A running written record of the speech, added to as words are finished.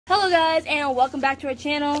Hello guys, and welcome back to our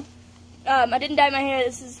channel. I didn't dye my hair.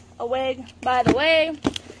 This is a wig, by the way.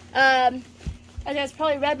 As you guys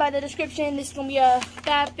probably read by the description, this is going to be a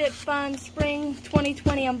Fabfitfun Spring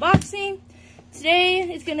 2020 unboxing. Today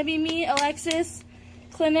is going to be me, Alexis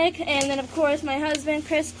Klimek, and then of course my husband,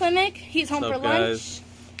 Chris Klimek. He's home for lunch. Guys?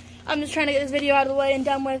 I'm just trying to get this video out of the way and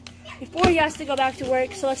done with before he has to go back to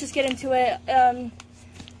work, so let's just get into it.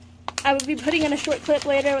 I will be putting in a short clip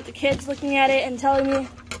later with the kids looking at it and telling me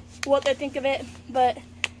what they think of it, but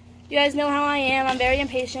you guys know how I am. I'm very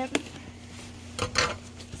impatient.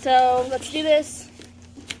 So let's do this.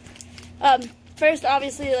 First,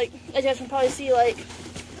 obviously, like as you guys can probably see, like it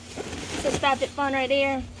says Fabfitfun right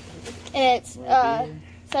here, and it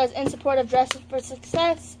says in support of Dress for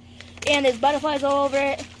Success, and there's butterflies all over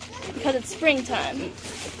it because it's springtime.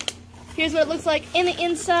 Here's what it looks like in the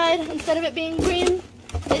inside. Instead of it being green,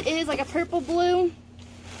 it is like a purple blue, and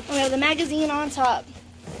we have the magazine on top.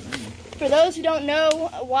 For those who don't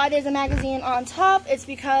know why there's a magazine on top, it's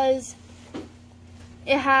because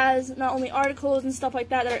it has not only articles and stuff like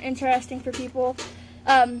that that are interesting for people.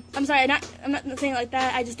 I'm sorry, I'm not saying it like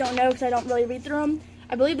that. I just don't know because I don't really read through them.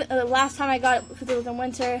 I believe the last time I got it, because it was in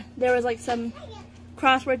winter, there was like some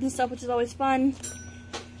crosswords and stuff, which is always fun.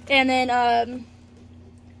 And then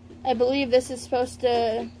I believe this is supposed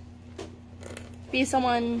to be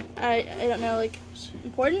someone, I don't know, like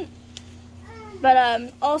important.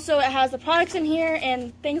 But also it has the products in here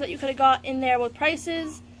and things that you could have got in there with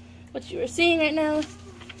prices, which you are seeing right now.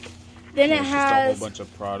 Then it has just a whole bunch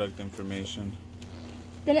of product information.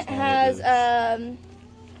 Then it has a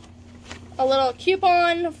little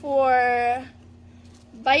coupon for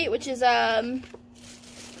Bite, which is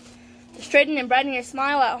straighten and brighten your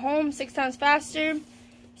smile at home 6 times faster.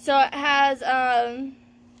 So it has a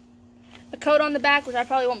code on the back, which I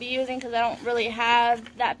probably won't be using because I don't really have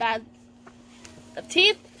that bad of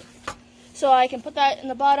teeth, so I can put that in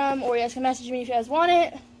the bottom, or you guys can message me if you guys want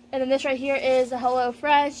it. And then this right here is the Hello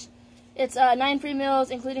Fresh. It's 9 free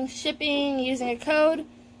meals including shipping using a code,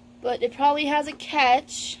 but it probably has a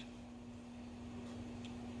catch.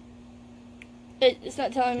 It's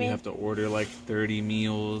not telling me. You have to order like 30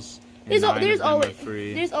 meals. And there's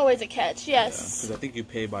free. always a catch. Yes. Because I think you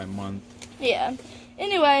pay by month. Yeah.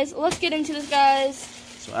 Anyways, let's get into this, guys.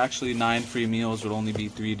 So actually 9 free meals would only be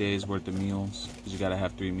 3 days worth of meals, because you gotta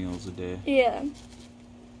have 3 meals a day. Yeah.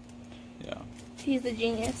 Yeah. He's the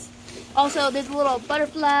genius. Also, there's a little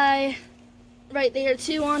butterfly right there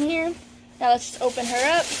too on here. Now let's just open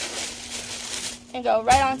her up and go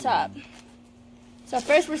right on top. So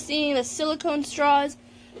first we're seeing the silicone straws,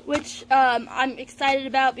 which I'm excited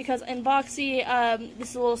about because in Boxy, this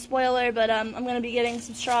is a little spoiler, but I'm going to be getting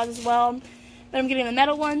some straws as well. But I'm getting the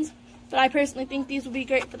metal ones. But I personally think these would be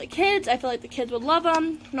great for the kids. I feel like the kids would love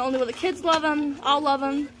them. Not only will the kids love them, I'll love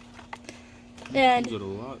them. And comes with a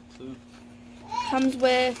lot too. Comes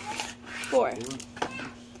with 4.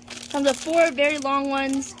 Comes with 4 very long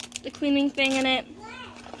ones. The cleaning thing in it.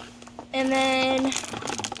 And then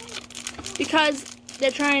because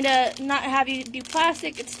they're trying to not have you do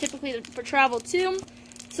plastic, it's typically for travel too.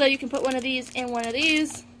 So you can put one of these in one of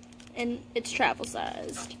these, and it's travel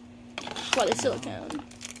sized. Well, it's silicone.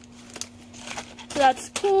 So that's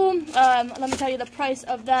cool. Let me tell you the price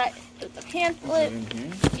of that with the pamphlet.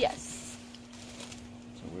 Yes.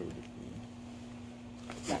 So where would it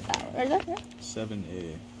be? Not that one. Or is that right?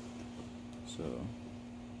 7A. So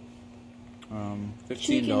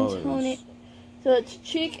 $15. So it's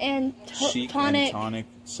Cheek and Tonic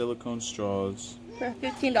silicone straws. For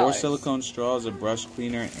 $15. 4 silicone straws, a brush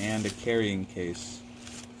cleaner, and a carrying case.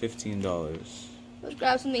 $15. Let's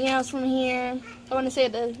grab something else from here. I want to say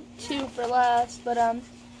the 2 for last, but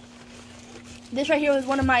this right here was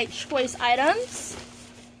one of my choice items.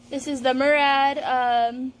 This is the Murad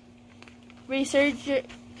Resurgent.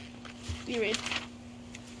 You read.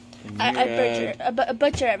 I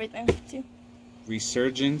butcher everything too.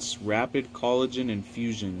 Resurgence Rapid Collagen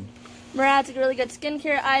Infusion. Murad's a really good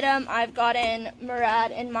skincare item. I've gotten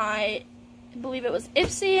Murad in my, I believe it was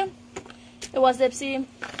Ipsy. It was Ipsy.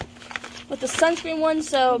 With the sunscreen one,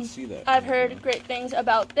 so I've heard great things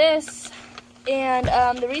about this. And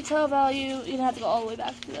the retail value, you don't have to go all the way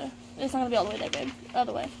back to the, it's not going to be all the way that big,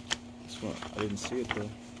 other way. This one, I didn't see it though.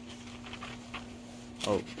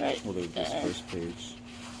 Oh, right. Well, there's this first page.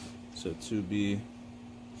 So 2B.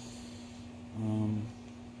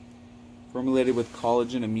 Formulated with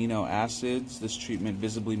collagen amino acids, this treatment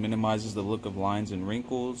visibly minimizes the look of lines and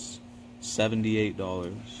wrinkles.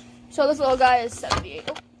 $78. So this little guy is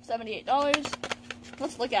 $78.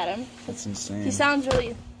 Let's look at him. That's insane. He sounds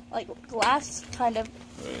really like glass kind of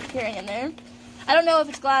hearing in there. I don't know if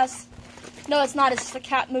it's glass No, it's not. It's just a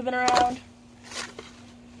cat moving around.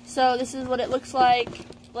 So this is what it looks like.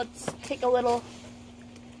 Let's take a little.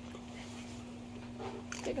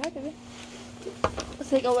 Okay, go ahead, baby. Let's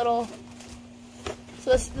take a little.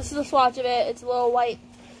 So this is a swatch of it. It's a little white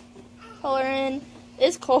coloring.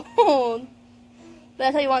 It's cold. But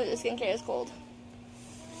that's how you want it. The skincare is cold.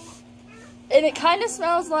 And it kind of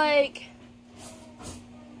smells like,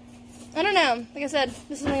 I don't know. Like I said,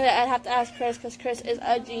 this is something that I'd have to ask Chris because Chris is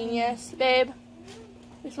a genius. Babe,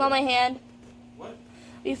 you smell my hand? What?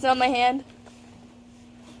 You smell my hand?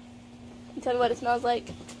 You tell me what it smells like.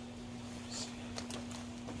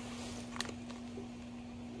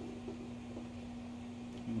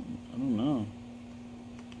 I don't know.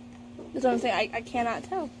 That's what I'm saying. I cannot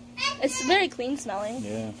tell. It's very clean smelling.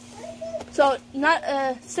 Yeah. So, not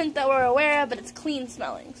a scent that we're aware of, but it's clean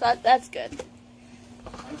smelling. So that's good.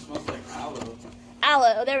 It smells like aloe.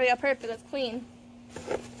 Aloe. There we go. Perfect. That's clean.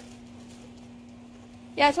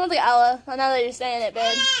 Yeah, it smells like aloe. Now that you're saying it,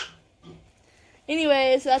 babe.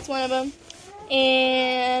 Anyways, so that's one of them.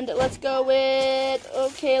 And let's go with,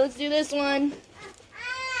 okay, let's do this one.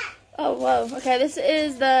 Oh, whoa. Okay, this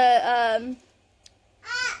is the,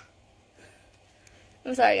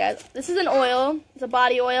 I'm sorry, guys. This is an oil. It's a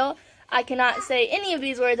body oil. I cannot say any of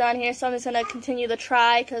these words on here, so I'm just going to continue the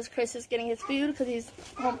try because Chris is getting his food because he's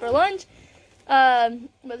home for lunch. But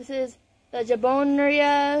this is the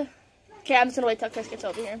Jaboneria. Okay, I'm just going to wait till Chris gets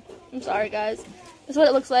over here. I'm sorry, guys. This is what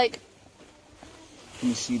it looks like. Let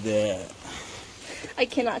me see that. I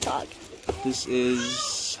cannot talk. This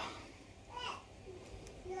is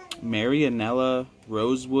Marianella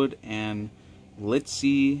Rosewood and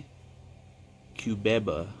Litsi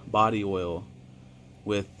Cubeba body oil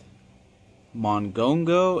with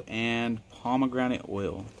Mongongo and pomegranate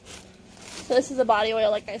oil. So this is a body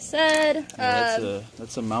oil, like I said. Yeah,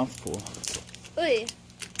 that's a mouthful. Oy.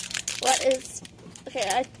 What is... Okay,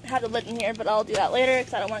 I have the lid in here, but I'll do that later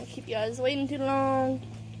because I don't want to keep you guys waiting too long.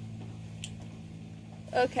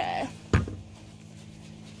 Okay.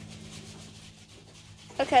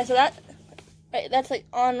 Okay, so that's like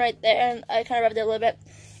on right there, and I kind of rubbed it a little bit.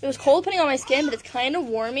 It was cold putting on my skin, but it's kind of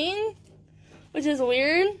warming, which is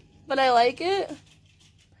weird, but I like it.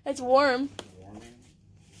 It's warm. Warming?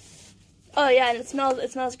 Oh yeah, and it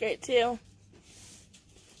smells great too.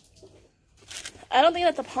 I don't think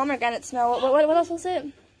that's a pomegranate smell. What else was it?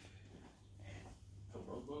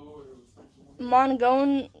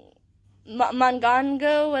 Mongongo,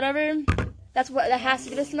 whatever. That has to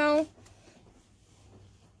be the smell.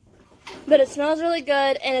 But it smells really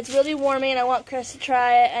good, and it's really warming, and I want Chris to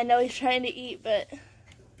try it. I know he's trying to eat, but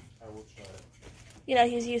I will try it. you know,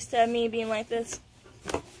 he's used to me being like this.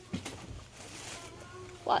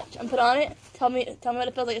 Watch, I'm put on it. Tell me what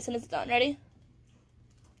it feels like as soon as it's done. Ready?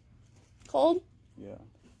 Cold? Yeah.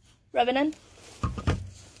 Rub it in.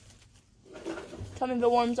 Tell me if it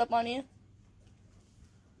warms up on you.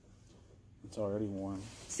 It's already warm.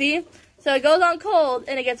 See? So it goes on cold,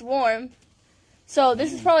 and it gets warm. So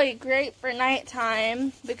this is probably great for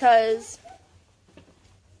nighttime because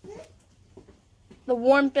the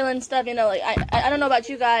warm feeling stuff, you know, like I don't know about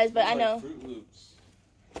you guys, but I know. Fruit Loops.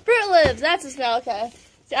 Fruit Loops, that's a smell, okay.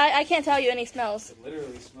 See, I can't tell you any smells. It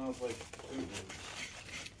literally smells like Fruit Loops.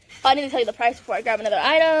 Oh, I need to tell you the price before I grab another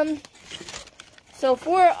item. So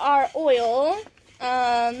for our oil,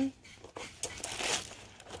 right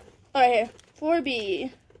here,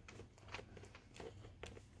 4B.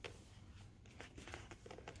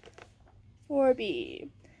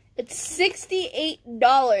 It's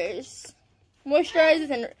 $68.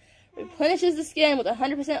 Moisturizes and replenishes the skin with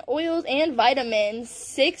 100% oils and vitamins.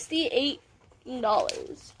 $68.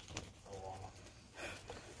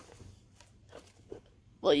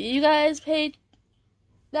 Will you guys pay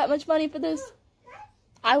that much money for this?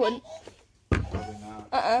 I wouldn't. Probably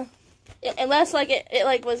not. Unless like it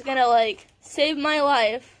like was gonna like save my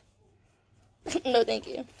life. No, thank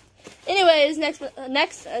you. Anyways,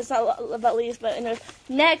 next, it's not about least, but anyways,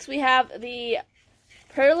 next we have the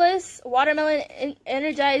Perlis Watermelon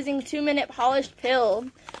Energizing 2-Minute Polished Pill.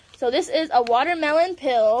 So this is a watermelon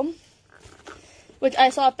pill, which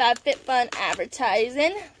I saw Fabfitfun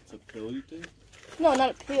advertising. It's a pill, you think? No,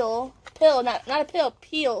 not a pill. Pill, not a pill.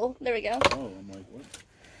 Peel. There we go. Oh, I'm like, what?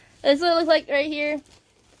 This is what it looks like right here.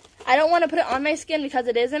 I don't want to put it on my skin because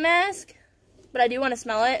it is a mask, but I do want to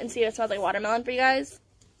smell it and see if it smells like watermelon for you guys.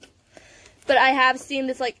 But I have seen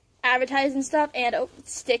this like advertised and stuff, and oh,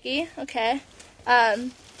 it's sticky. Okay.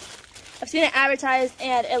 I've seen it advertised,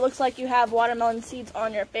 and it looks like you have watermelon seeds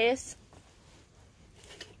on your face.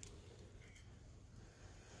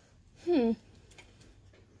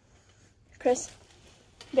 Chris,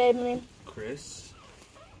 babe, I mean. Chris?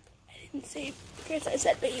 I can see. Chris, I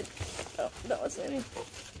said babe. Oh, don't listen to me.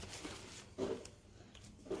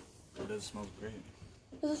 It does smell great.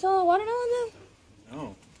 Does it smell like watermelon though?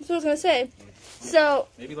 No. That's what I was gonna say. So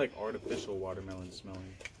maybe like artificial watermelon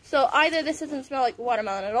smelling. So either this doesn't smell like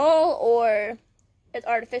watermelon at all, or it's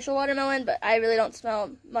artificial watermelon, but I really don't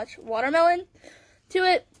smell much watermelon to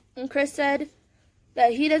it. And Chris said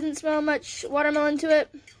that he doesn't smell much watermelon to it.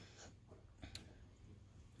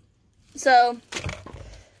 So,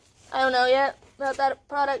 I don't know yet about that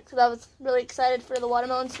product, because I was really excited for the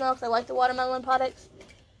watermelon smell, because I like the watermelon products.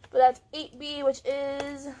 But that's 8B, which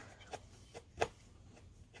is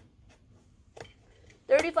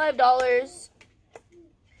 $35.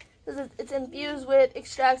 It's infused with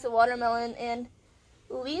extracts of watermelon and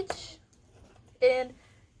leech and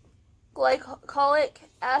glycolic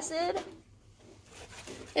acid.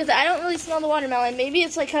 I don't really smell the watermelon. Maybe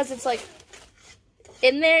it's like because it's like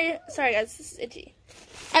in there. Sorry guys, this is itchy.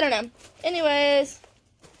 I don't know. Anyways,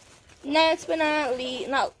 next but not least.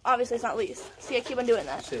 No, obviously it's not least. See, I keep on doing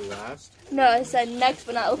that. Did you say last? No, I said next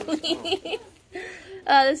but not least.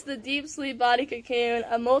 This is the Deep Sleep Body Cocoon,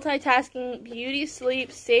 a multitasking beauty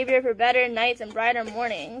sleep savior for better nights and brighter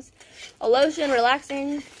mornings. A lotion,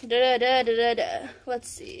 relaxing, Let's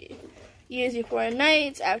see. Use before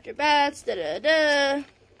nights, after baths,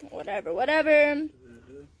 Whatever.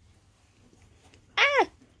 Ah!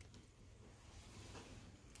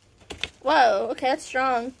 Whoa, okay, that's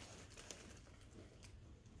strong.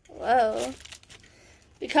 Whoa.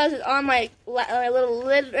 Because it's on my little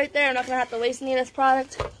lid right there, I'm not going to have to waste any of this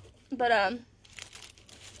product. But,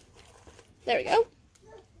 there we go.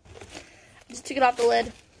 Just took it off the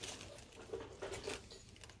lid.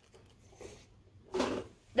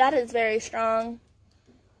 That is very strong.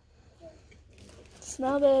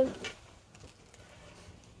 Smell, babe. Is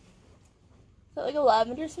that like a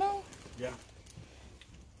lavender smell? Yeah.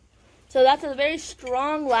 So that's a very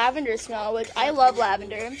strong lavender smell, which I love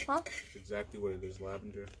lavender. Huh? Exactly what it is,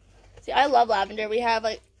 lavender. See, I love lavender. We have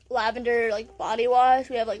like lavender like body wash.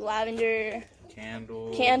 We have like lavender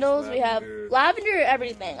candles. Lavender. We have lavender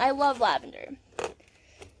everything. I love lavender.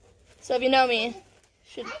 So if you know me, you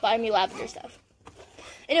should buy me lavender stuff.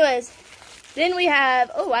 Anyways, then we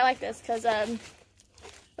have, oh, I like this because I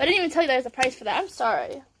didn't even tell you there's a price for that. I'm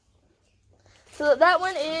sorry. So that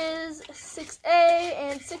one is 6A,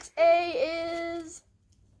 and 6A is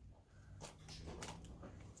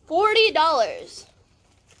 $40.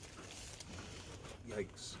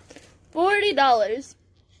 Yikes. $40.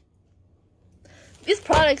 These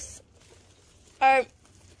products are,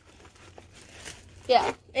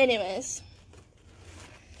 yeah, anyways.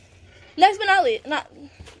 Next but not least,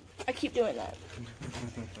 I keep doing that.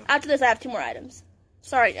 After this, I have 2 more items.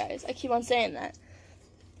 Sorry, guys, I keep on saying that.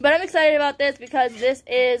 But I'm excited about this because this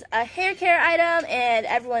is a hair care item, and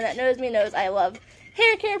everyone that knows me knows I love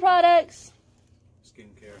hair care products.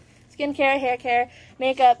 Skincare, hair care,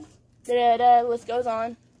 makeup, list goes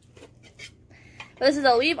on. But this is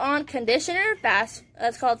a leave-on conditioner,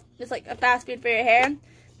 it's like a fast food for your hair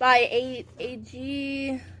by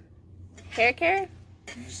AG Hair Care.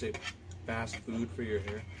 Did you say fast food for your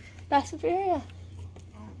hair? Fast food for your hair,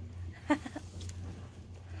 yeah. Oh.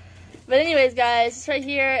 But anyways, guys, this right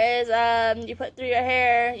here is, you put through your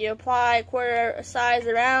hair, you apply quarter size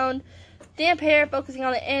around damp hair, focusing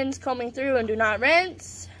on the ends, combing through, and do not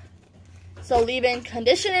rinse. So leave-in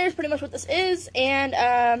conditioner is pretty much what this is, and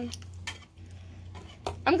I'm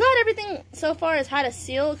glad everything so far has had a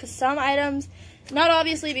seal, because some items, not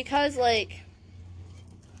obviously because, like,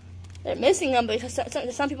 they're missing them, because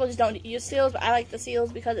some people just don't use seals, but I like the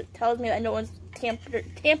seals because it tells me that no one's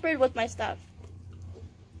tampered with my stuff.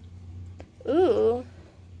 Ooh.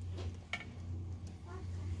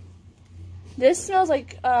 This smells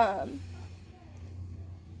like, I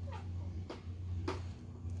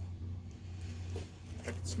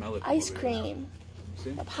can smell it. Ice cream. See?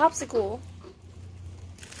 A popsicle.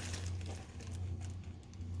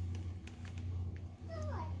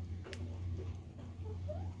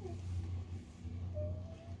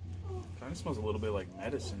 Kind of smells a little bit like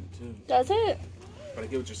medicine, too. Does it? But I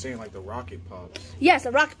get what you're saying, like the Rocket Pops. Yes,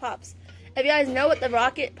 the Rocket Pops. If you guys know what the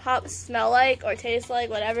Rocket Pops smell like or taste like,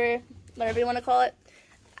 whatever you want to call it,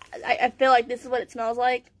 I feel like this is what it smells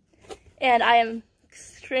like. And I am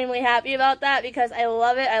extremely happy about that because I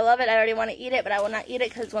love it. I already want to eat it, but I will not eat it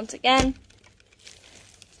because, once again,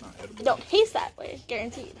 It's not edible. it don't taste that way,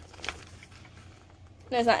 guaranteed.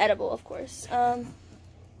 No, it's not edible, of course.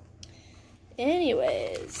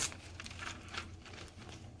 Anyways.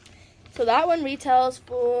 So that one retails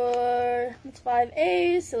for, it's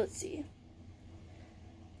 5A, so let's see.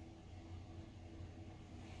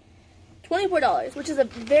 $24, which is a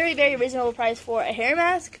very, very reasonable price for a hair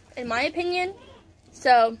mask, in my opinion.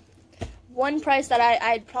 So, one price that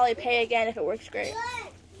I'd probably pay again if it works great.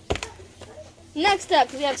 Next up,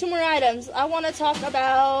 because we have 2 more items, I want to talk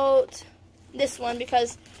about this one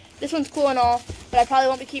because this one's cool and all, but I probably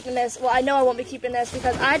won't be keeping this. Well, I know I won't be keeping this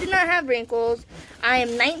because I did not have wrinkles. I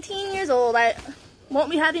am 19 years old. I won't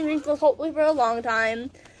be having wrinkles hopefully for a long time.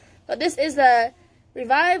 But this is the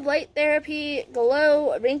Revive Light Therapy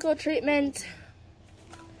Glow Wrinkle Treatment.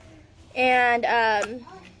 And, yeah,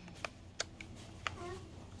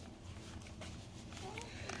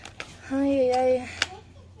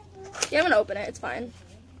 I'm going to open it. It's fine.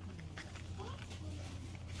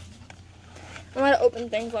 I'm going to open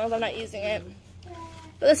things as long as I'm not using it.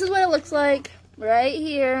 But this is what it looks like right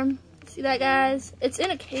here. See that, guys? It's in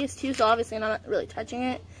a case, too, so obviously I'm not really touching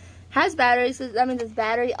it. Has batteries, so that means it's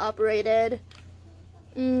battery operated.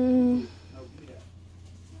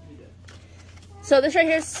 So this right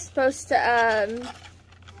here is supposed to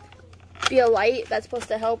be a light that's supposed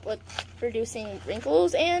to help with reducing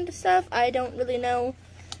wrinkles and stuff. I don't really know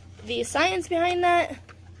the science behind that,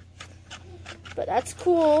 but that's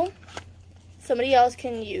cool. Somebody else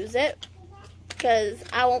can use it because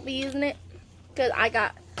I won't be using it because I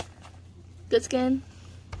got good skin.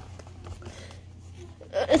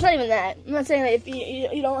 It's not even that. I'm not saying that if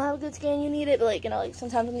you don't have good skin, you need it, but like, you know, like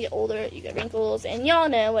sometimes when you get older, you get wrinkles, and y'all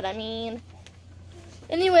know what I mean.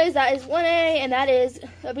 Anyways, that is 1A, and that is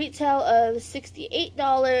a retail of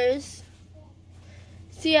 $68.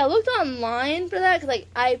 See, I looked online for that, because like,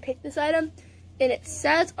 I picked this item, and it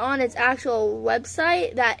says on its actual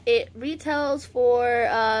website that it retails for,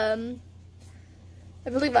 I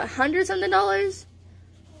believe $100-something.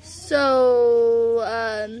 So,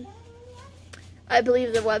 I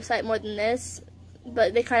believe the website more than this,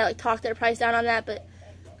 but they kind of like talked their price down on that, but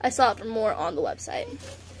I saw it for more on the website.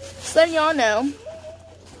 So then y'all know. And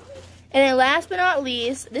then last but not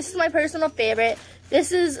least, this is my personal favorite.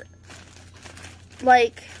 This is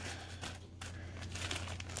like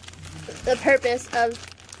the purpose of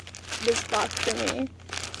this box for me.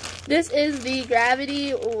 This is the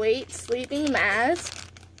Gravity Weight Sleeping Mask.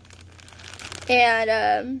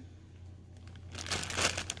 And,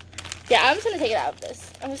 yeah, I'm just going to take it out of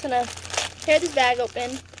this. I'm just going to tear this bag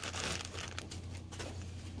open.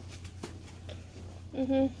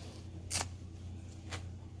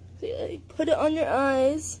 See, like, put it on your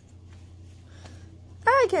eyes.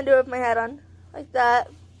 I can't do it with my hat on. Like that.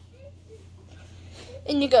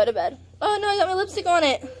 And you go to bed. Oh no, I got my lipstick on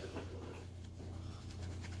it.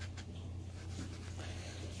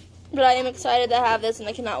 But I am excited to have this and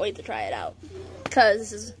I cannot wait to try it out. Because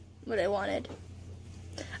this is what I wanted.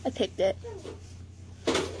 I picked it.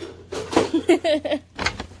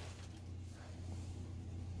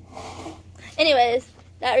 Anyways,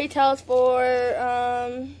 that retails for,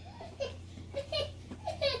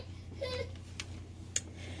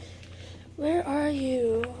 where are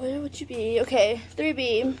you? Where would you be? Okay,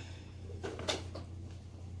 3B.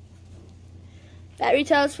 That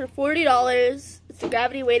retails for $40. It's the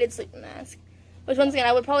gravity weighted sleeping mask. Which, once again,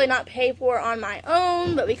 I would probably not pay for on my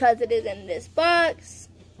own, but because it is in this box.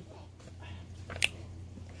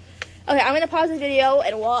 Okay, I'm going to pause the video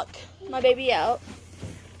and walk my baby out.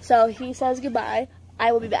 So, he says goodbye.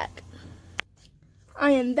 I will be back. I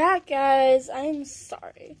am back, guys. I am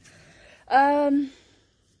sorry.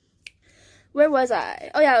 Where was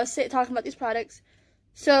I? Oh, yeah, I was talking about these products.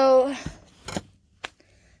 So,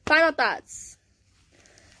 final thoughts.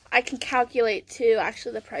 I can calculate, too,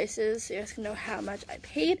 actually, the prices, so you guys can know how much I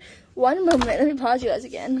paid. One moment. Let me pause you guys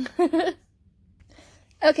again.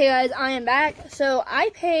 Okay, guys, I am back. So,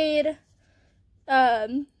 I paid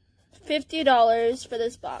 $50 for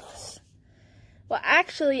this box. Well,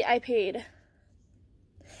 actually, I paid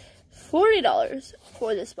 $40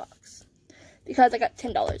 for this box because I got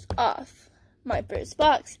 $10 off my first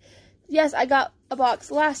box. Yes, I got a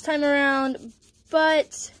box last time around,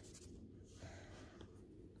 but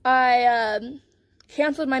I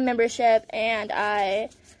canceled my membership and I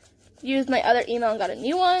used my other email and got a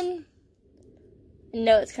new one.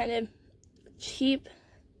 No, it's kind of cheap.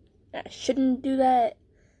 I shouldn't do that,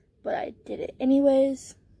 but I did it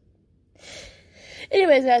anyways.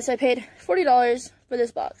 Anyways, guys, so I paid $40 for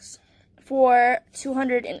this box for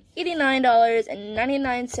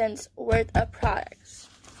 $289.99 worth of products.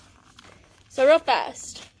 So real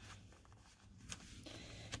fast,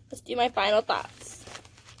 let's do my final thoughts.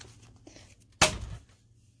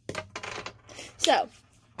 So,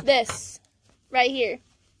 this right here,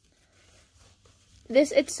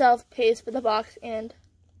 this itself pays for the box and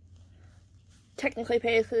technically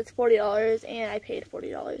pays because it's $40 and I paid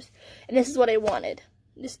 $40. And this is what I wanted.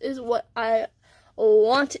 This is what I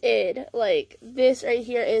wanted. Like, this right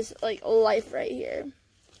here is, like, life right here.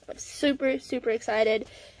 I'm super, super excited,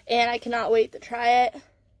 and I cannot wait to try it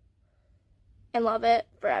and love it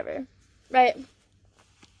forever, right?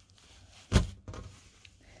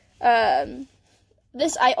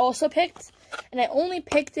 This I also picked, and I only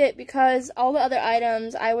picked it because all the other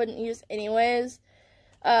items I wouldn't use anyways.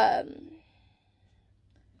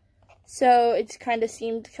 So it kind of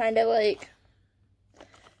seemed kind of like,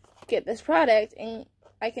 get this product, and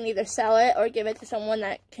I can either sell it or give it to someone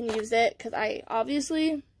that can use it, because I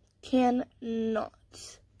obviously cannot.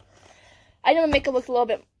 I know my makeup looks a little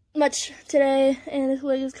bit much today, and this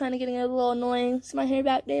wig is kind of getting a little annoying. See my hair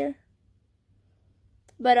back there?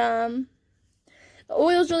 But, the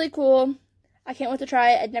oil's really cool. I can't wait to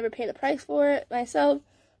try it. I'd never pay the price for it myself,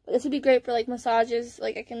 but this would be great for, like, massages.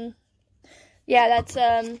 Like, I can, yeah, that's,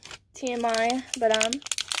 TMI, but,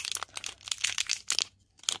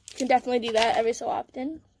 can definitely do that every so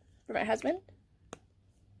often for my husband.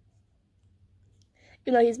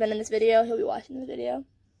 Even though he's been in this video, he'll be watching this video,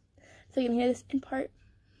 so you can hear this in part.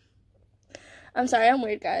 I'm sorry, I'm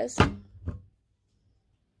weird, guys.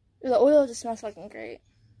 The oil just smells fucking great.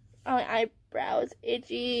 Oh, my eyebrows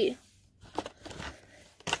itchy.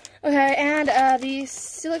 Okay, and these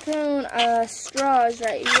silicone straws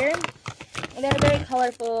right here. They're very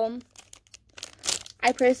colorful.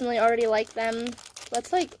 I personally already like them.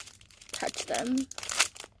 Let's, like, touch them.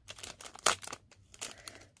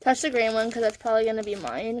 Touch the green one, because that's probably going to be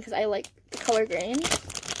mine, because I like the color green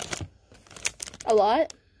a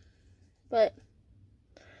lot. But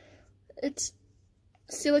it's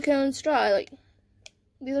silicone straw. Like,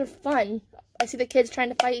 these are fun. I see the kids trying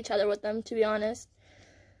to fight each other with them, to be honest.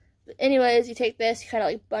 But anyways, you take this, you kind of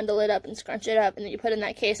like bundle it up and scrunch it up, and then you put it in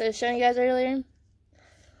that case I was showing you guys earlier.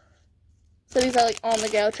 So these are like on the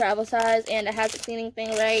go travel size, and it has a cleaning thing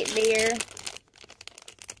right there.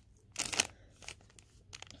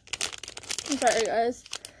 I'm sorry, guys.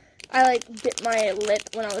 I like bit my lip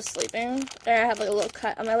when I was sleeping, and I have like a little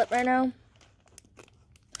cut on my lip right now.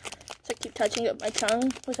 So I keep touching it with my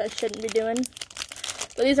tongue, which I shouldn't be doing.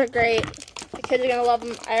 But these are great. The kids are gonna love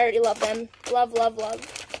them. I already love them. Love, love, love.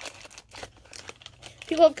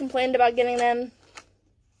 People have complained about getting them,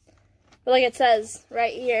 but like it says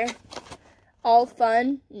right here, all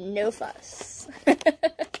fun, no fuss.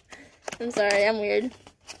 I'm sorry, I'm weird.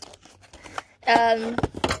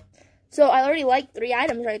 So I already like 3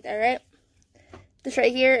 items right there, right? This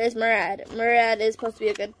right here is Murad. Murad is supposed to be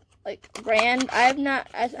a good, like, brand. I mean,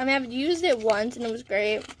 I've used it once and it was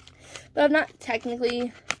great, but I've not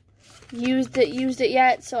technically used it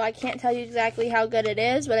yet, so I can't tell you exactly how good it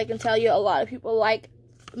is, but I can tell you a lot of people like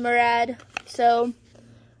Murad, so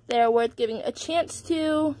they're worth giving a chance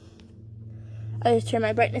to. I just turned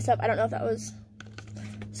my brightness up. I don't know if that was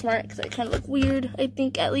smart, because I kind of look weird, I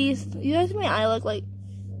think, at least. You guys see my eye look like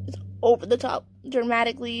it's over the top,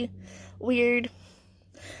 dramatically weird.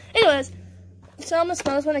 Anyways, so I'm going to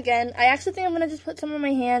smell this one again. I actually think I'm going to just put some on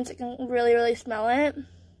my hands. I can really, really smell it.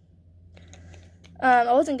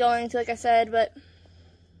 I wasn't going to, like I said, but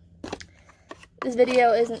this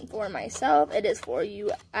video isn't for myself. It is for you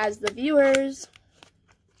as the viewers.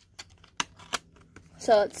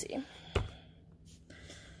 So let's see.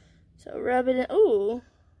 So rub it in. Ooh.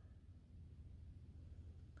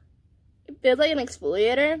 It feels like an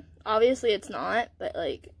exfoliator. Obviously it's not, but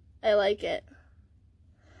like, I like it.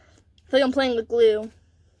 I feel like I'm playing with glue.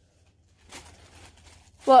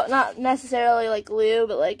 Well, not necessarily like glue,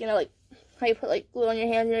 but like, you know, like how you put like glue on your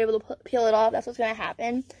hands and you're able to peel it off. That's what's going to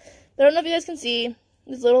happen. But I don't know if you guys can see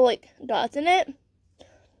these little like dots in it.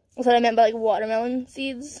 That's what I meant by like watermelon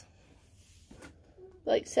seeds.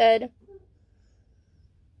 Like said.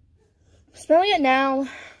 Smelling it now,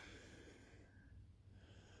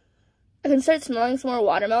 I can start smelling some more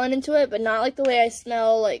watermelon into it, but not like the way I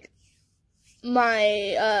smell like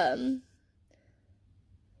my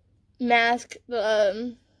mask,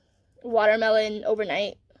 the watermelon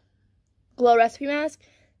overnight glow recipe mask.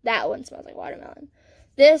 That one smells like watermelon.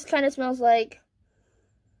 This kind of smells like,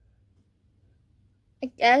 I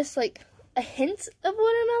guess, like a hint of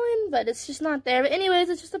watermelon, but it's just not there. But anyways,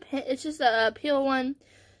 it's just a peel one.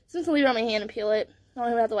 So I'm just gonna leave it on my hand and peel it. I don't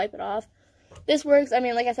even have to wipe it off. This works. I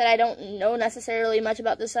mean, like I said, I don't know necessarily much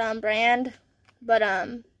about this brand, but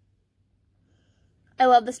I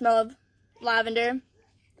love the smell of lavender.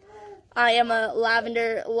 I am a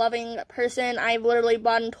lavender loving person. I've literally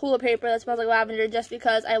bought toilet paper that smells like lavender just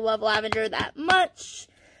because I love lavender that much.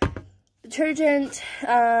 Detergent,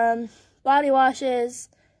 body washes.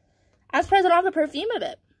 I'm surprised I don't have the perfume of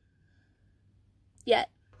it yet.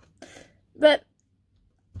 But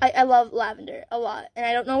I love lavender a lot, and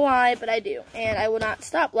I don't know why, but I do, and I will not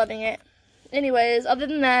stop loving it. Anyways, other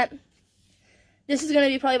than that, this is going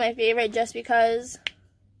to be probably my favorite just because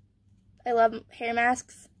I love hair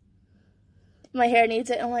masks. My hair needs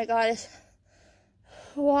it. Oh my god.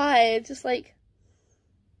 Why? It's just like,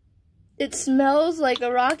 it smells like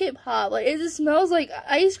a rocket pop. Like, it just smells like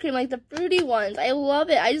ice cream, like the fruity ones. I love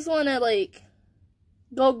it. I just want to, like,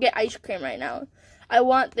 go get ice cream right now. I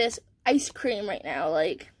want this ice cream right now.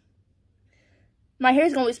 Like, my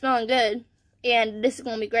hair's going to be smelling good, and this is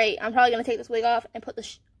going to be great. I'm probably going to take this wig off and put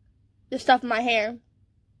the stuff in my hair.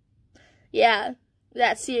 Yeah,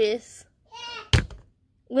 that's serious.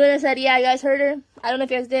 Luna said, yeah, you guys heard her? I don't know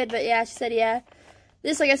if you guys did, but yeah, she said, yeah.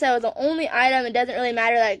 This, like I said, was the only item. It doesn't really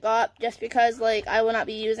matter that I got just because, like, I will not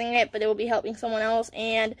be using it, but it will be helping someone else.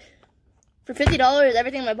 And for $50,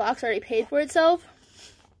 everything in my box already paid for itself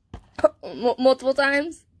multiple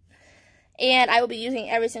times. And I will be using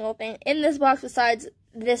every single thing in this box besides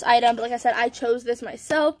this item. But like I said, I chose this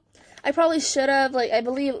myself. I probably should have, like, I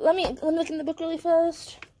believe, let me look in the book really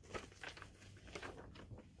fast.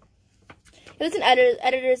 There's an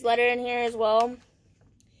editor's letter in here as well.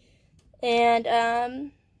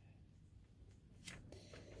 And,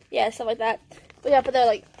 yeah, stuff like that. But yeah, for the,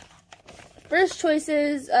 like, first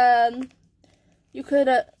choices, you could,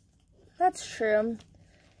 that's true.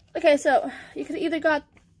 Okay, so, you could either got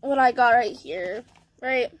what I got right here,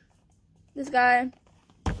 right? This guy.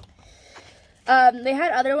 They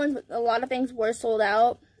had other ones, but a lot of things were sold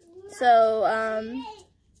out. So,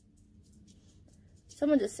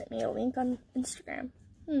 someone just sent me a link on Instagram.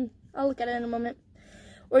 I'll look at it in a moment.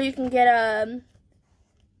 Or you can get,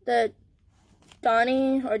 the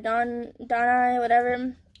Donnie, or Donnie,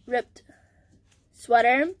 whatever, ripped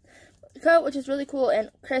sweater coat, which is really cool. And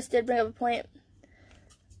Chris did bring up a point.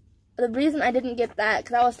 The reason I didn't get that,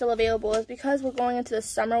 because that was still available, is because we're going into the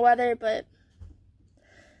summer weather, but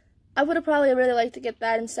I would have probably really liked to get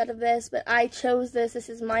that instead of this, but I chose this. This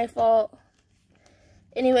is my fault.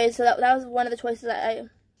 Anyway, so that was one of the choices that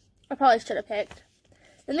I probably should have picked.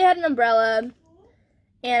 Then they had an umbrella,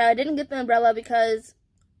 and I didn't get the umbrella because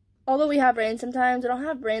although we have rain sometimes, we don't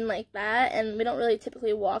have rain like that, and we don't really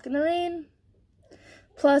typically walk in the rain.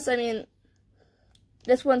 Plus, I mean,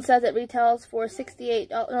 this one says it retails for $68.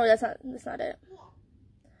 No, that's not it.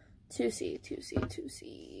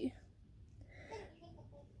 2C.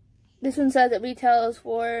 This one says it retails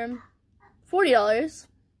for $40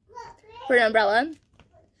 for an umbrella.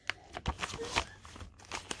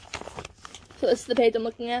 So this is the page I'm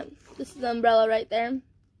looking at. This is the umbrella right there.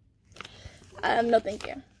 No thank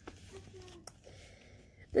you.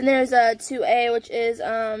 Then there's a 2A, which is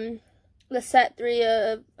the set 3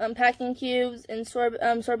 of packing cubes and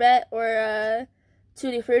sorbet or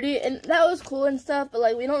Tutti Frutti, and that was cool and stuff, but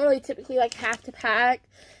like we don't really typically like have to pack.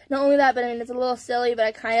 Not only that, but I mean it's a little silly, but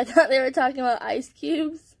I kind of thought they were talking about ice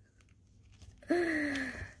cubes.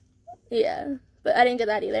 Yeah, but I didn't get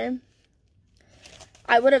that either.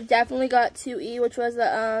 I would have definitely got 2E, which was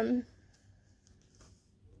the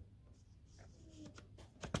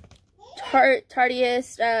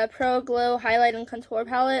Tarteist Pro Glow Highlight and Contour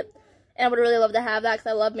Palette. And I would really love to have that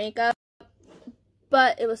because I love makeup.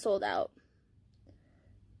 But it was sold out.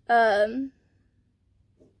 Yeah,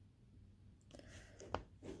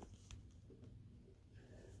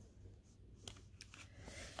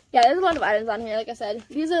 there's a lot of items on here, like I said.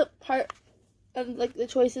 These are part of, like, the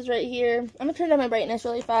choices right here. I'm going to turn down my brightness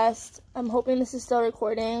really fast. I'm hoping this is still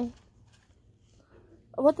recording.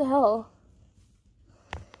 Oh, what the hell?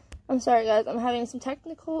 I'm sorry, guys. I'm having some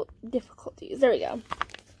technical difficulties. There we go.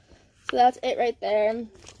 So that's it right there.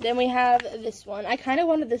 Then we have this one. I kind of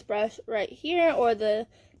wanted this brush right here, or the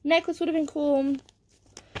necklace would have been cool.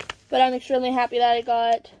 But I'm extremely happy that I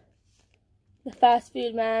got the fast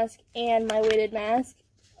food mask and my weighted mask,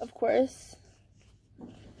 of course.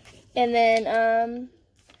 And then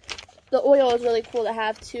the oil is really cool to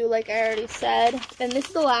have too, like I already said. And this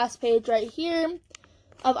is the last page right here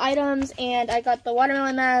of items. And I got the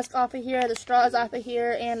watermelon mask off of here, the straws off of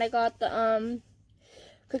here, and I got the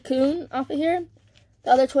cocoon off of here.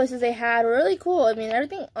 The other choices they had were really cool. I mean,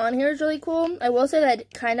 everything on here is really cool. I will say that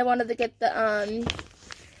I kind of wanted to get the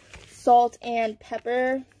salt and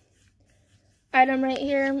pepper item right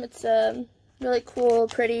here. It's really cool,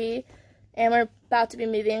 pretty, and we're about to be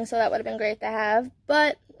moving, so that would have been great to have.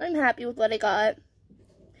 But I'm happy with what I got.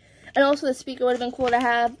 And also the speaker would have been cool to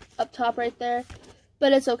have up top right there.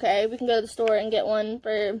 But it's okay. We can go to the store and get one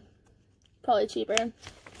for probably cheaper.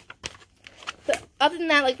 But other than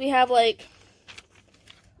that, like, we have, like,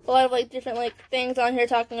 a lot of, like, different, like, things on here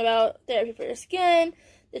talking about therapy for your skin.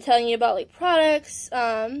 They're telling you about, like, products.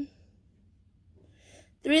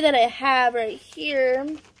 3 that I have right here,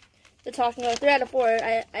 they're talking about 3 out of 4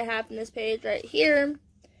 I have in this page right here.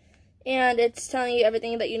 And it's telling you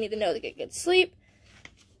everything that you need to know to get good sleep.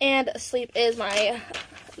 And sleep is my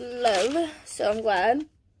love, so I'm glad.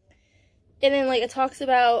 And then, like, it talks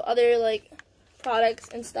about other, like, products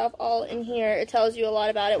and stuff all in here. It tells you a lot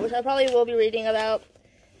about it, which I probably will be reading about.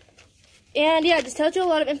 And, yeah, it just tells you a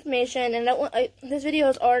lot of information. And this video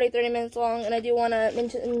is already 30 minutes long, and I do want to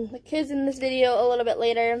mention the kids in this video a little bit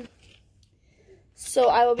later. So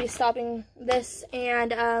I will be stopping this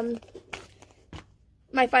and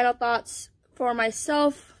my final thoughts for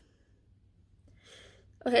myself.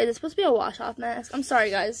 Okay, this is supposed to be a wash-off mask. I'm sorry,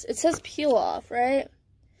 guys. It says peel off, right?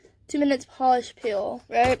 2 minutes polish peel,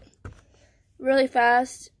 right? Really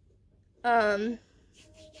fast. In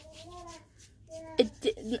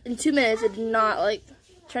 2 minutes, it did not, like,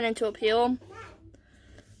 turn into a peel.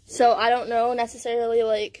 So I don't know necessarily,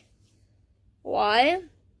 like, why.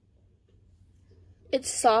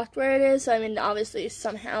 It's soft where it is, so I mean, obviously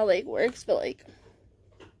somehow, like, works, but, like,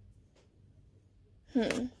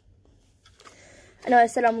 I know I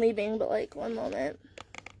said I'm leaving, but, like, one moment.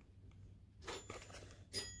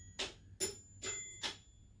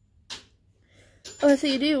 Oh, so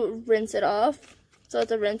you do rinse it off. So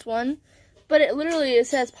it's a rinse one. But it literally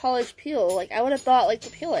says polish peel. Like, I would have thought, like,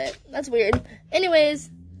 to peel it. That's weird. Anyways,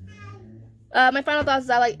 my final thoughts is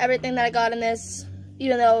I like everything that I got in this.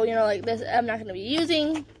 Even though, you know, like, this I'm not going to be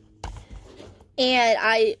using. And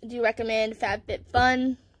I do recommend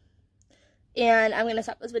Fabfitfun. And I'm going to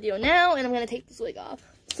stop this video now, and I'm going to take this wig off.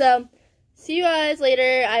 So, see you guys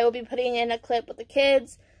later. I will be putting in a clip with the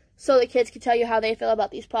kids, so the kids can tell you how they feel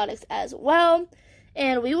about these products as well.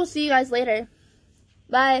 And we will see you guys later.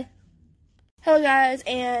 Bye. Hello, guys,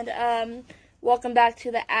 and welcome back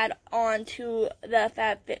to the add-on to the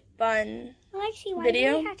Fabfitfun Alexi, why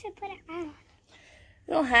video. do we have to put it on?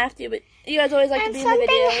 You don't have to, but you guys always like to be in the something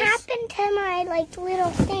videos. happened to my, like,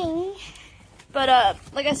 little thing. But,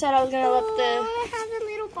 like I said, I was going to let I want to have a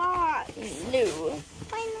little box. No.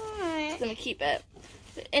 Why not? I'm going to keep it.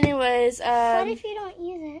 But anyways, What if you don't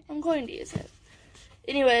use it? I'm going to use it.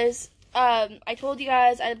 Anyways, I told you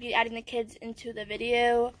guys I'd be adding the kids into the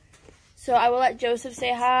video. So I will let Joseph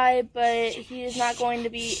say hi, but he is not going to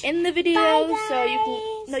be in the video. Bye, so you guys.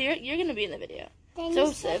 can. No, you're going to be in the video. Then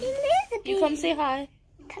Joseph, you come say hi.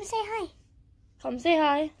 Come say hi. Come say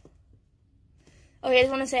hi. Okay, I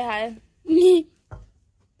just want to say hi.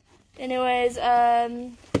 Anyways,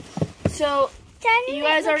 so you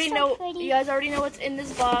guys already know. You guys already know what's in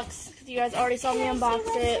this box because you guys already saw me unbox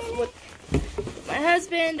it with my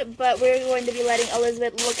husband. But we're going to be letting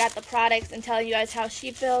Elizabeth look at the products and telling you guys how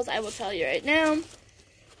she feels. I will tell you right now.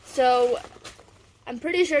 So I'm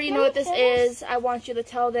pretty sure you know what this is. I want you to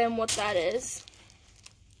tell them what that is.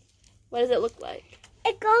 What does it look like?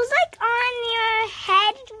 It goes, like, on your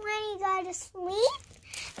head when you go to sleep.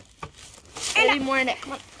 Maybe more in it.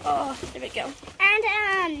 Come on. Oh, there we go.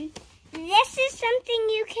 And, this is something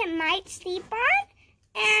you might sleep on.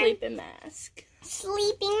 And Sleeping mask.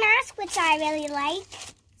 sleeping mask, which I really like.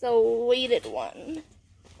 It's a weighted one.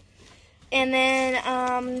 And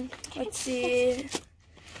then, let's see.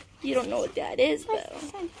 You don't know what that is,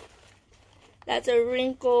 though. That's a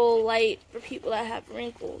wrinkle light for people that have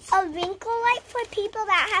wrinkles. A wrinkle light for people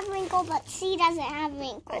that have wrinkles, but she doesn't have I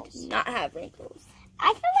wrinkles. do not have wrinkles.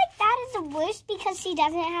 I feel like that is the worst because she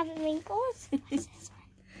doesn't have wrinkles. What's this one?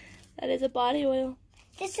 That is a body oil.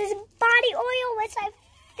 This is body oil, which I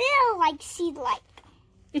feel like she'd like.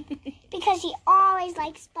 Because she always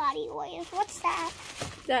likes body oils. What's that?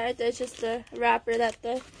 That's just the wrapper that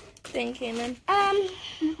the thing came in.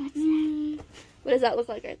 What's that? What does that look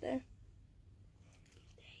like right there?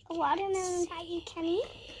 A watermelon that you can eat?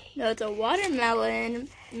 No, it's a watermelon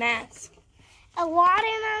mask. A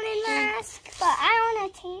watermelon mask, but I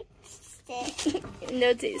want to taste it. No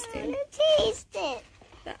I tasting. want to taste it.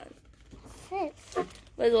 That one. This.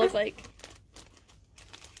 What does it look like?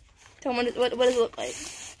 Tell me what does it look like?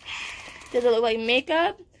 Does it look like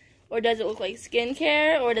makeup? Or does it look like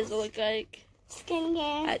skincare? Or does it look like...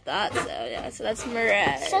 Skincare. I thought so, yeah. So that's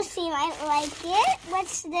Mirage. So she might like it.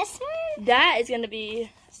 What's this one? That is going to be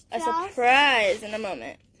a surprise in a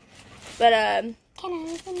moment. But, Can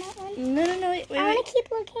I open that one? no, wait. I want to keep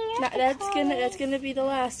looking at That's gonna be the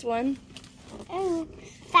last one. Oh,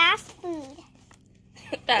 fast food.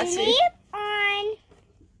 Fast food. Sleep on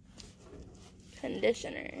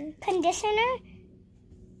Conditioner. conditioner.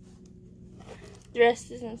 The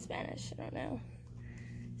rest is in Spanish. I don't know.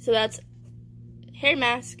 So that's hair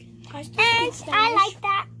mask. And I like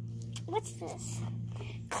that. What's this?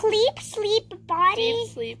 Deep sleep body. Deep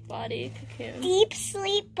sleep body cocoon. Deep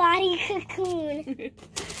sleep body cocoon.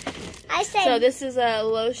 I said. So this is a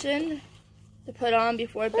lotion to put on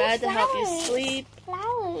before bed to help you flowers. sleep.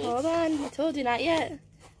 Flowers. Hold on, I told you not yet.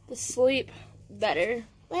 To sleep better.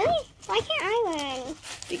 Really? Why can't I learn?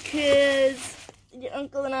 Because your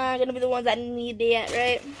uncle and I are gonna be the ones that need it,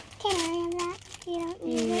 right? Can I have that? You don't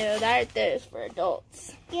need it. No, that right there is for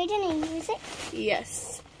adults. You're gonna use it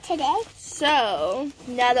Yes. today? So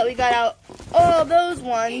now that we got out all those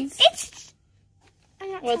ones, It's.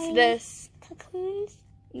 I'm not what's telling this? you. Cocoons.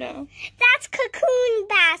 No. That's cocoon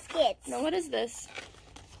baskets. No, what is this?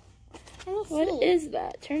 Let me see. What is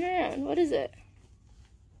that? Turn around. What is it?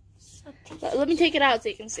 Let me take it out so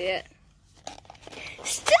you can see it.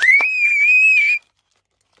 Stop.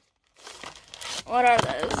 What are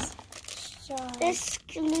those? This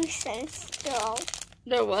gluten straw.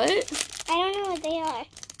 They're what? I don't know what they are.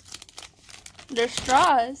 They're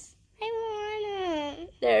straws. I want them.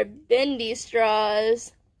 They're bendy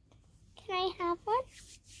straws. Can I have one?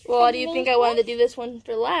 Well, why do you think I wanted to do this one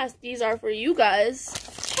for last? These are for you guys.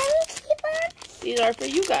 Can we keep them? These are for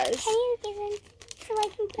you guys. Can you give them so I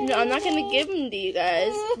can put No, I'm not them going to away? give them to you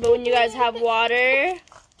guys. But when you guys have water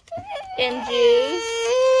and juice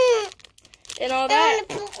and all I that, want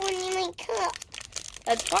to put one in my cup.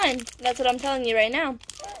 that's fine. That's what I'm telling you right now.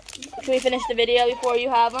 Can we finish the video before you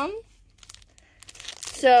have them?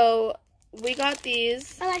 So, we got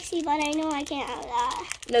these. Alexi, but I know I can't have that.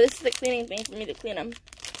 No, this is the cleaning thing for me to clean them.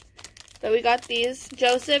 But we got these.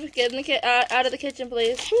 Joseph, get in the out of the kitchen,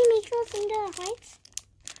 please. Can you make those into hearts?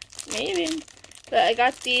 Maybe. But I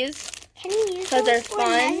got these. Can you use 'Cause those they're for fun.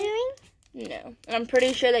 measuring? No. And I'm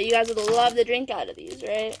pretty sure that you guys would love to drink out of these,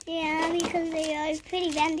 right? Yeah, because they are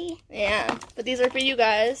pretty bendy. Yeah. But these are for you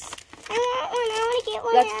guys. I want one. I want to get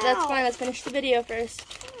one out. That's fine. Let's finish the video first.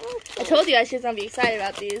 I Okay. told you guys she was going to be excited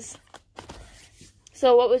about these.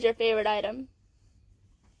 So what was your favorite item?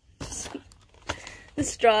 The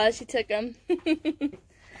straws. She took them.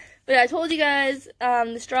 But I told you guys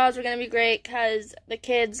the straws were going to be great because the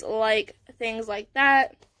kids like things like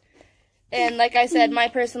that. And like I said, my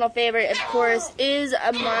personal favorite, of course, is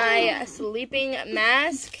my sleeping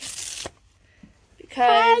mask.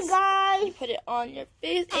 Because you put it on your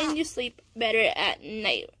face and you sleep better at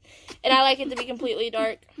night. And I like it to be completely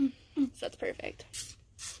dark. So that's perfect.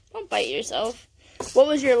 Don't bite yourself. What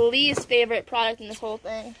was your least favorite product in this whole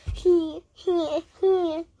thing?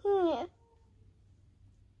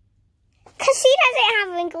 Because she doesn't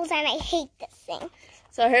have wrinkles and I hate this thing.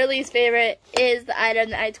 So her least favorite is the item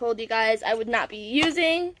that I told you guys I would not be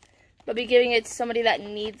using, but be giving it to somebody that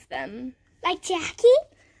needs them. Like Jackie?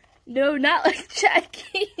 No, not like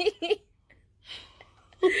Jackie.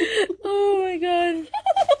 Oh my god.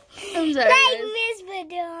 I'm sorry. Like guys. Miss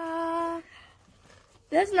Badoo.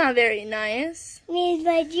 That's not very nice. Miss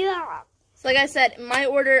Badoo. So like I said, my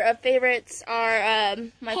order of favorites are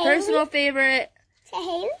my Haley? personal favorite. To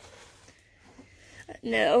Haley?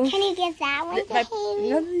 No. Can you give that one to Haley?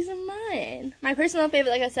 None of these are mine. My personal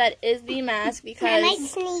favorite, like I said, is the mask I might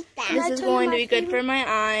because sneak that. this is going to be good for my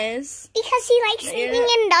eyes. Because she likes sleeping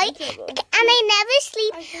in night. And I never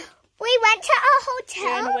sleep. We went to a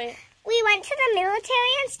hotel. We went to the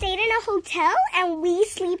military and stayed in a hotel, and we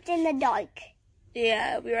slept in the dark.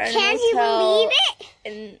 Yeah, we were in Can a you hotel believe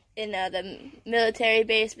it? in the military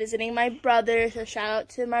base visiting my brother. So shout out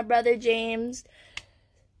to my brother James.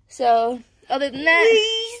 So other than that,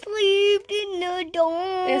 We slept in the dark.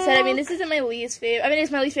 like I said, I mean, this isn't my least favorite. I mean,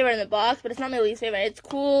 it's my least favorite in the box, but it's not my least favorite. It's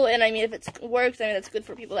cool, and I mean, if it works, I mean, that's good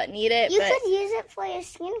for people that need it. You but could use it for your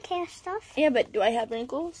skincare stuff. yeah, but do I have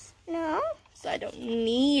wrinkles? No. So I don't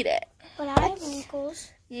need it. But I have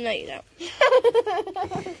wrinkles. No, you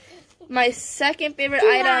don't. My second favorite Do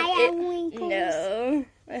item. I have wrinkles? No.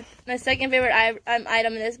 My second favorite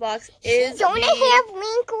item in this box is Don't I have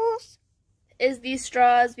wrinkles? is these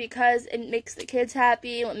straws because it makes the kids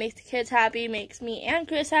happy. What makes the kids happy makes me and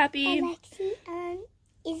Chris happy. Alexi,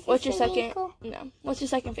 is this What's your a second? wrinkle? No. What's your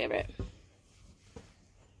second favorite?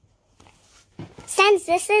 Since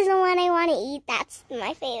this is the one I want to eat, that's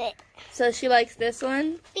my favorite. So she likes this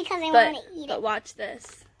one, Because I but want to eat but it. watch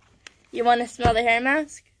this. You want to smell the hair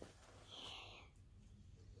mask?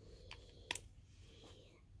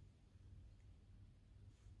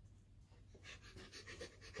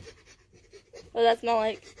 What does that smell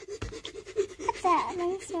like? What's that? Let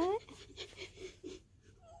me smell it.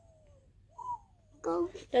 Go.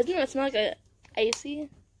 Doesn't it smell like a icy?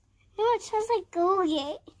 No, it smells like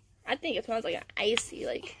Colgate. I think it smells like an icy,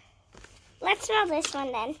 like. Let's smell this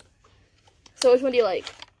one then. So which one do you like?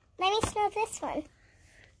 Let me smell this one.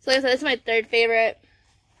 So like I said, this is my third favorite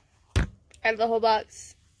out of the whole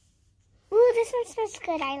box. Ooh, this one smells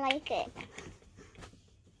good. I like it.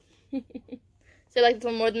 So you like this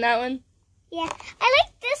one more than that one? Yeah. I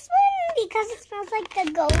like this one because it smells like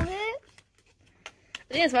the Go-Gurt.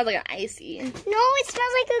 I think it smells like an icy. No, it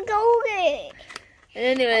smells like a Go-Gurt.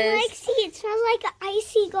 Anyways. See, it smells like an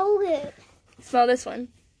icy Go-Gurt. Smell this one.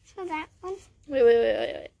 Smell that one.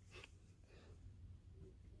 Wait.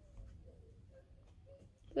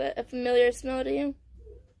 Is that a familiar smell to you?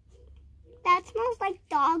 That smells like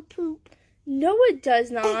dog poop. No, it does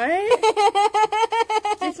not.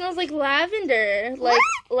 It smells like lavender.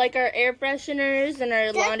 Like our air fresheners and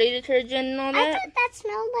our laundry detergent and all that. I thought that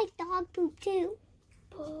smelled like dog poop too.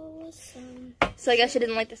 So I guess you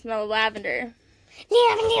didn't like the smell of lavender.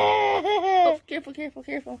 Lavender! Oh, careful.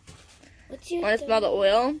 Want to smell the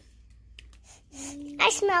oil? I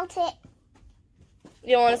smelled it.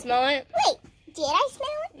 You don't want to smell it? Wait, did I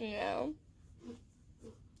smell it? No.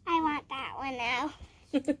 I want that one now.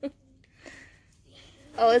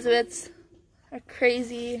 Elizabeth's a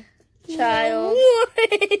crazy child.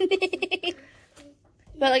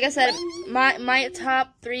 But like I said, my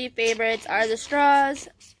top 3 favorites are the straws,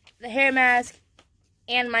 the hair mask,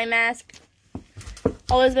 and my mask.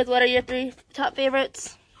 Elizabeth, what are your 3 top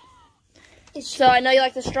favorites? So I know you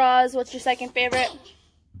like the straws. What's your second favorite?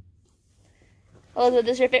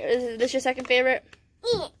 Elizabeth, is this your second favorite?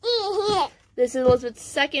 This is Elizabeth's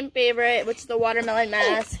second favorite, which is the watermelon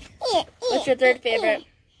mask. What's your third favorite?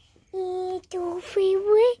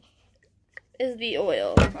 Is the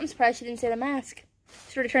oil. I'm surprised she didn't say the mask.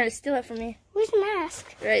 She's already trying to steal it from me. Where's the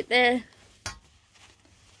mask? Right there.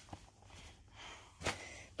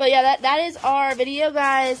 But yeah, that is our video,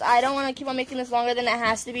 guys. I don't want to keep on making this longer than it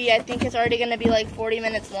has to be. I think it's already going to be like 40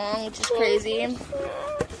 minutes long, which is crazy.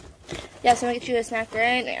 Yeah, so I'm going to get you a snack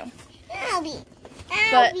right now.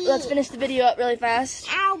 But let's finish the video up really fast.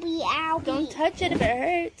 Don't touch it if it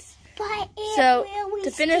hurts. So, to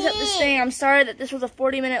finish up this thing, I'm sorry that this was a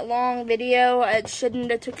 40-minute long video. It shouldn't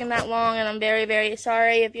have taken that long, and I'm very, very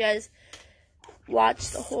sorry if you guys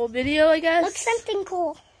watched the whole video, I guess. Look, something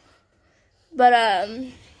cool. But,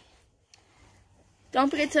 don't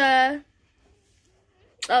forget to...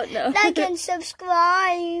 Oh, no. Like and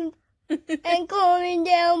subscribe. And comment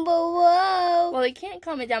down below. Well, you can't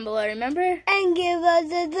comment down below, remember? And give us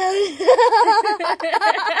a thumbs up.